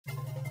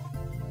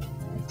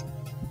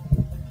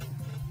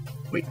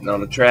Waiting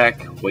on a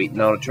track, waiting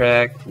on a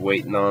track,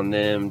 waiting on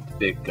them to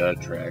pick a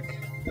track.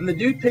 And the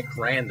dude picked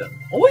random.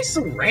 Always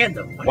so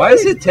random. Why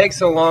does it take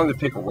so long to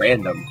pick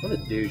random? What a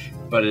douche.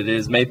 But it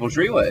is Maple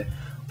Treeway.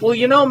 Well,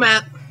 you know,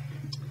 Matt,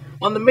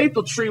 on the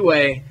Maple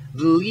Treeway,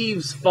 the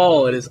leaves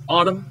fall. It is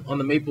autumn on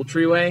the Maple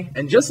Treeway.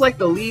 And just like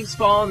the leaves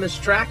fall on this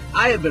track,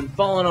 I have been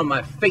falling on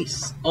my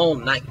face all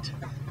night.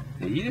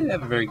 Yeah, you didn't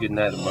have a very good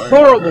night of Mario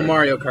Horrible Kart.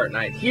 Mario Kart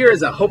night. Here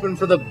is a hoping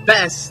for the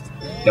best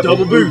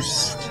double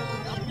boost.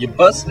 You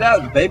busted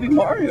out Baby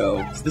Mario.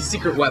 It's the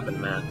secret weapon,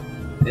 Matt.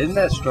 Isn't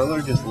that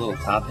stroller just a little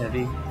top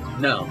heavy?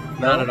 No,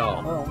 not at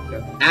all. Oh,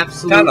 okay.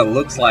 Absolutely. Kind of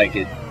looks like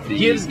it'd be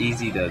Gives-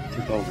 easy to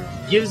tip over.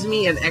 Gives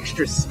me an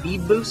extra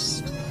speed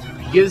boost.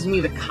 Gives me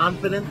the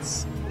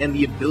confidence and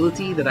the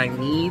ability that I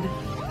need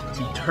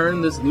to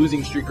turn this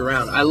losing streak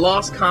around. I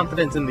lost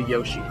confidence in the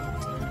Yoshi.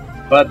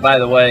 But by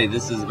the way,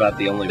 this is about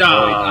the only point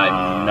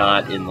Ah. I'm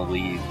not in the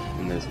lead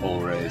in this whole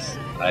race.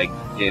 I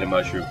gain a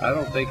mushroom. I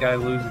don't think I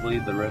lose the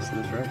lead the rest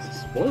of this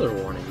race. Spoiler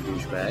warning,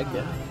 douchebag.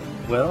 Yeah.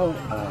 Well,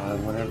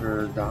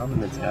 whenever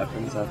dominance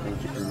happens, I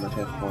think you pretty much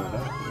have to point it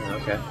out. Yeah,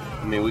 okay.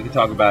 I mean, we could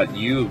talk about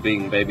you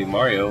being Baby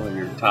Mario and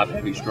your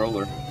top-heavy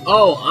stroller.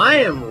 Oh, I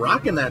am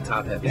rocking that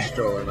top-heavy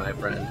stroller, my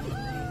friend.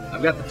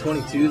 I've got the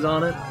 22s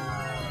on it.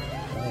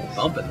 Nice.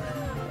 Bumping.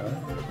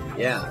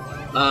 Yeah.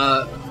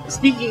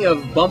 Speaking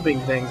of bumping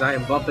things, I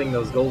am bumping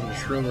those golden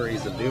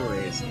shroomeries of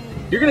doomeries.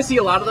 You're going to see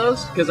a lot of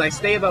those because I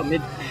stay about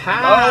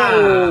mid-pack.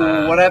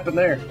 Oh, what happened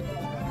there?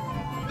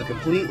 A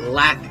complete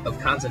lack of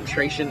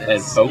concentration and,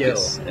 And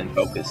focus. skill. And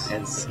focus.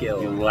 And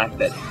skill. You lack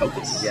that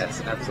focus.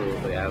 Yes,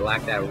 absolutely. I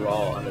lack that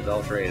raw,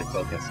 unadulterated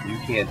focus. You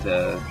can't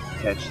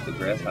catch the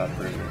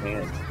grasshopper in your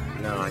hand.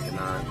 No, I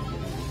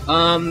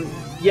cannot.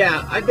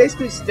 Yeah, I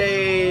basically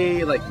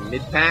stay like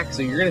mid-pack,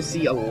 so you're gonna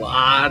see a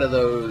lot of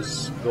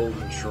those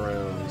golden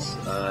shrooms,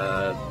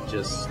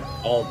 just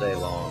all day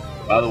long.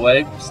 By the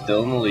way,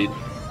 still in the lead.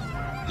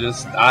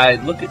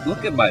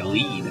 Look at my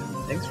lead.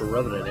 Thanks for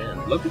rubbing it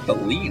in. Look at the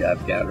lead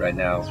I've got right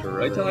now.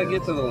 Wait till I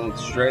get to the little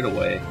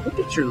straightaway. Look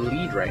at your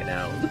lead right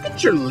now. Look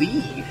at your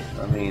lead.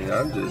 I mean,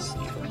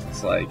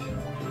 it's like,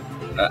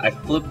 I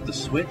flipped the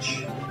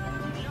switch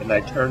and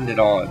I turned it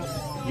on.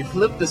 You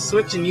flipped the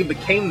switch and you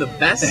became the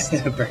best?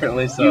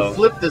 Apparently so. You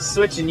flipped the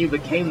switch and you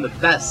became the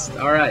best.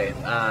 Alright,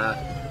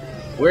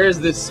 where is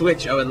this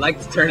switch? I would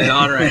like to turn it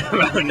on right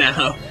about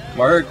now.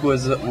 Mark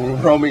was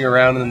roaming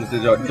around in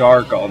the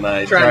dark all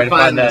night trying to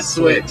find that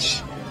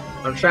switch.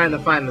 I'm trying to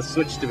find the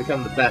switch to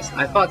become the best.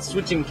 I thought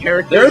switching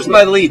characters... There's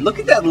my lead. Look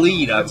at that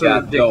lead I've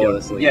got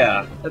ridiculous going. lead.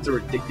 Yeah. That's a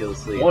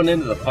ridiculous lead. Going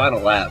into the final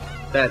lap.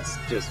 That's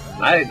just...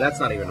 that's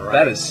not even right.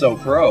 That is so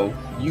pro.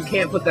 You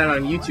can't put that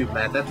on YouTube,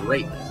 Matt. That's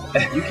rape.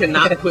 You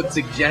cannot put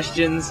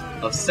suggestions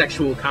of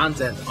sexual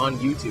content on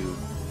YouTube.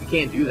 You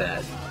can't do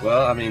that.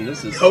 Well, I mean,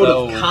 this is Code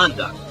of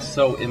conduct.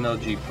 So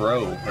MLG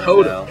Pro right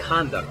Code now. of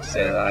conduct,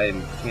 sir. I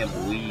can't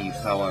believe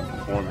how I'm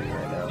performing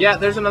right now. Yeah,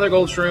 there's another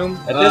gold shroom.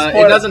 At this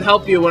point, it doesn't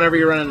help you whenever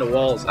you run into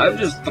walls. I'm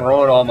just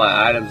throwing all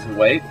my items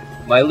away.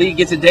 My lead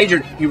gets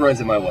endangered. He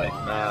runs in my way.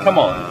 Come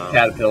on,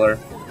 Caterpillar.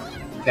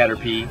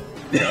 Caterpie.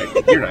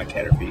 You're not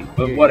Caterpie,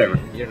 but whatever.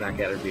 You're not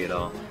Caterpie at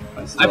all.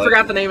 I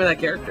forgot the name of that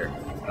character.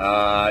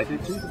 I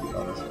did too, to be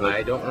honest. But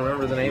I don't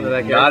remember the name of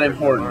that character. Not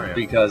important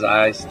because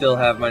I still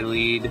have my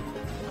lead.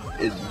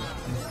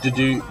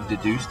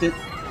 Deduced it?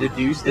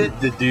 Deduced it?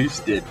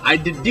 Deduced it. I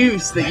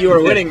deduced that you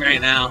are winning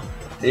right now.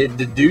 It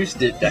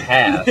deduced it to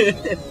half.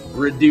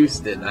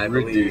 Reduced it, I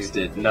believe. Reduced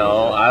it.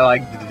 No, I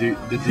like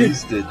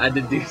deduced it. I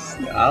deduced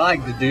it. I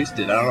like deduced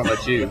it. I don't know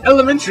about you.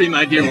 Elementary,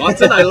 my dear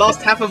Watson. I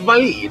lost half of my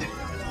lead.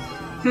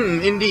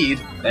 Indeed.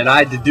 And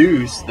I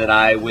deduce that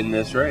I win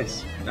this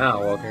race. Oh,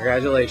 well,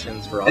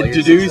 congratulations for all your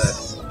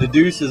success.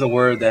 Deduce is a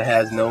word that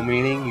has no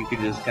meaning. You could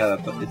just kind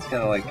of, it's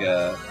kind of like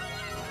a...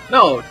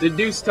 No,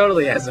 deduce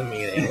totally has a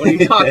meaning. What are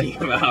you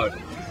talking about?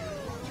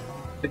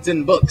 It's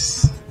in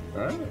books.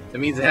 Huh? It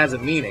means it has a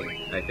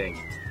meaning, I think.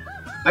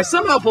 I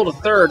somehow pulled a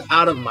third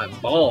out of my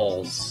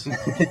balls.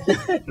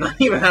 Not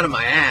even out of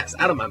my ass,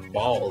 out of my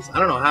balls. I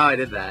don't know how I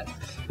did that.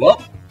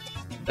 Well,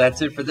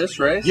 that's it for this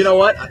race. You know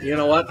what?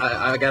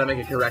 I gotta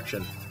make a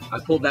correction. I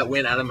pulled that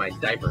win out of my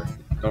diaper.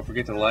 Don't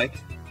forget to like,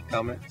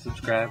 comment,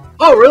 subscribe.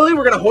 Oh, really?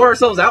 We're gonna whore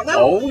ourselves out now?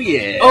 Oh,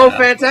 yeah. Oh,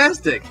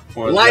 fantastic.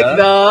 Like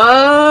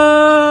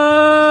the...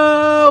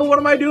 What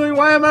am I doing?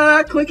 Why am I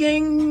not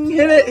clicking?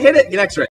 Hit it. Next race.